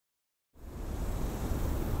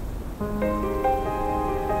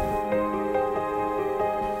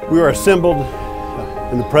We are assembled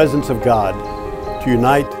in the presence of God to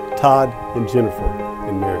unite Todd and Jennifer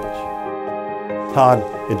in marriage. Todd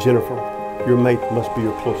and Jennifer, your mate must be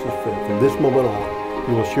your closest friend. From this moment on,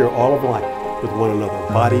 you will share all of life with one another,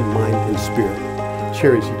 body, mind, and spirit.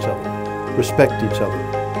 Cherish each other, respect each other,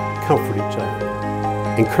 comfort each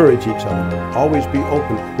other, encourage each other. Always be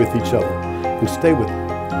open with each other and stay with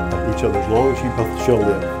each other as long as you both shall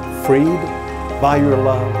live, freed by your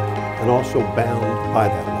love and also bound by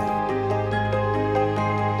that love.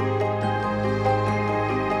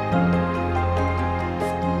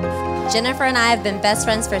 Jennifer and I have been best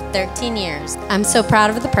friends for 13 years. I'm so proud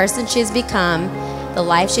of the person she has become, the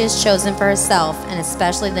life she has chosen for herself, and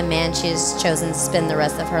especially the man she has chosen to spend the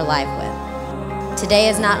rest of her life with. Today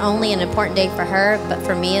is not only an important day for her, but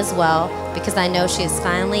for me as well, because I know she is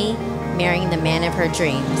finally marrying the man of her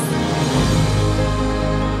dreams.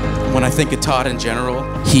 When I think of Todd in general,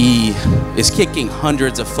 he is kicking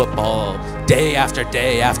hundreds of football day after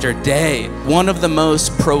day after day. One of the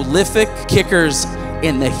most prolific kickers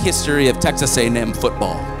in the history of Texas A&M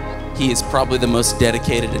football. He is probably the most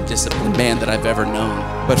dedicated and disciplined man that I've ever known.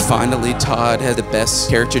 But finally, Todd had the best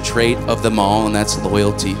character trait of them all, and that's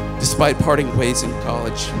loyalty. Despite parting ways in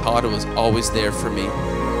college, Todd was always there for me.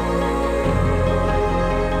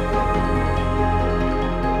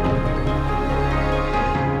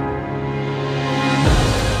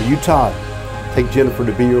 You, Todd, take Jennifer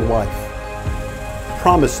to be your wife,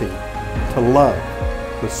 promising to love,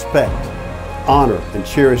 respect, honor, and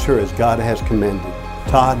cherish her as God has commanded.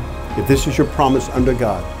 Todd, if this is your promise under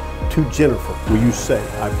God to Jennifer, will you say,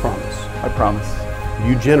 I promise? I promise.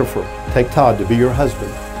 You, Jennifer, take Todd to be your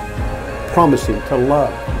husband, promising to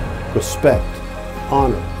love, respect,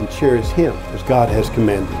 honor, and cherish him as God has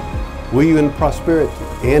commanded. Will you in prosperity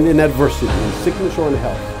and in adversity, in sickness or in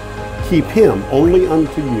health, keep him only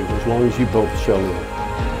unto you as long as you both shall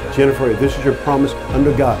live? Jennifer, if this is your promise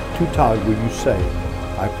under God to Todd, will you say,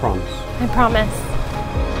 I promise? I promise.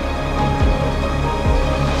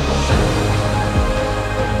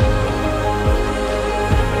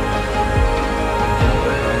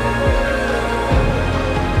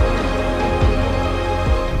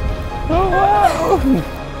 Oh,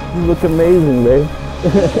 wow! You look amazing, babe.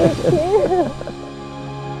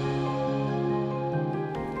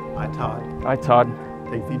 I, Todd. I, Todd.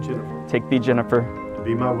 Take thee, Jennifer. Take thee, Jennifer. To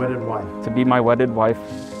be my wedded wife. To be my wedded wife.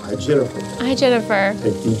 I, Jennifer. I, Jennifer.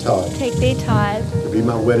 Take thee, Todd. Take thee, Todd. To be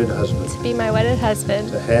my wedded husband. To be my wedded husband.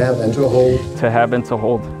 To have and to hold. To have and to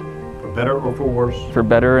hold. For better or for worse. For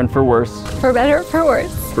better and for worse. For better or for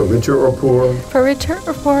worse. For richer or poor. For richer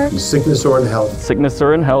or poor. In sickness or in health. Sickness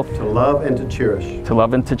or in health. To love and to cherish. To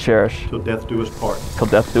love and to cherish. Till death do us part. Till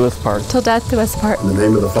death do us part. Till death do us part. In the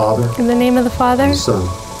name of the Father. In the name of the Father. And the Son.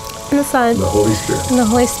 And the Son. And the Holy Spirit. And the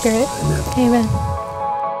Holy Spirit. Amen. Amen.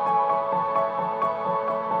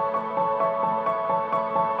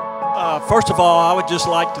 First of all, I would just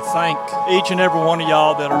like to thank each and every one of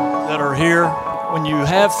y'all that are here. When you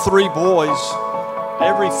have 3 boys,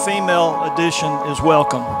 every female addition is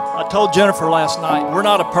welcome. I told Jennifer last night, we're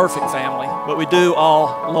not a perfect family, but we do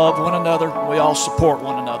all love one another. We all support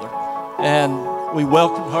one another. And we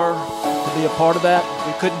welcome her to be a part of that.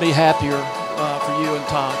 We couldn't be happier for you and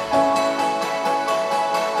Todd.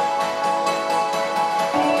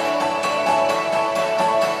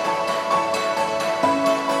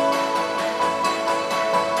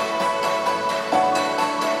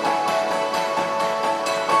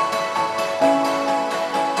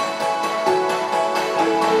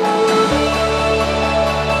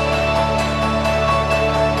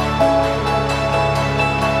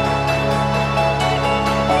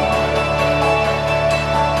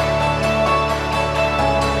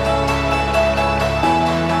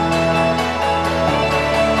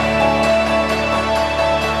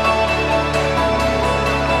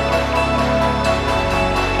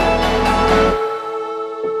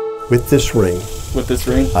 With this ring. With this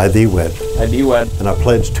ring. I thee wed. I thee wed. And I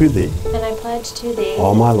pledge to thee. And I pledge to thee.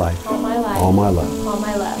 All my life. All my life. All my love. All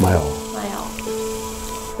my love. My all. My all.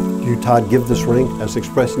 You, Todd, give this ring as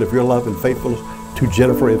expression of your love and faithfulness to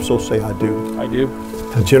Jennifer, if so say I do. I do.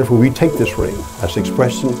 And Jennifer, we take this ring as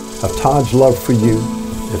expression of Todd's love for you,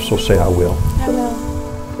 if so say I will. I will.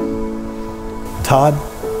 Todd,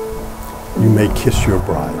 you may kiss your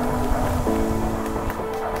bride.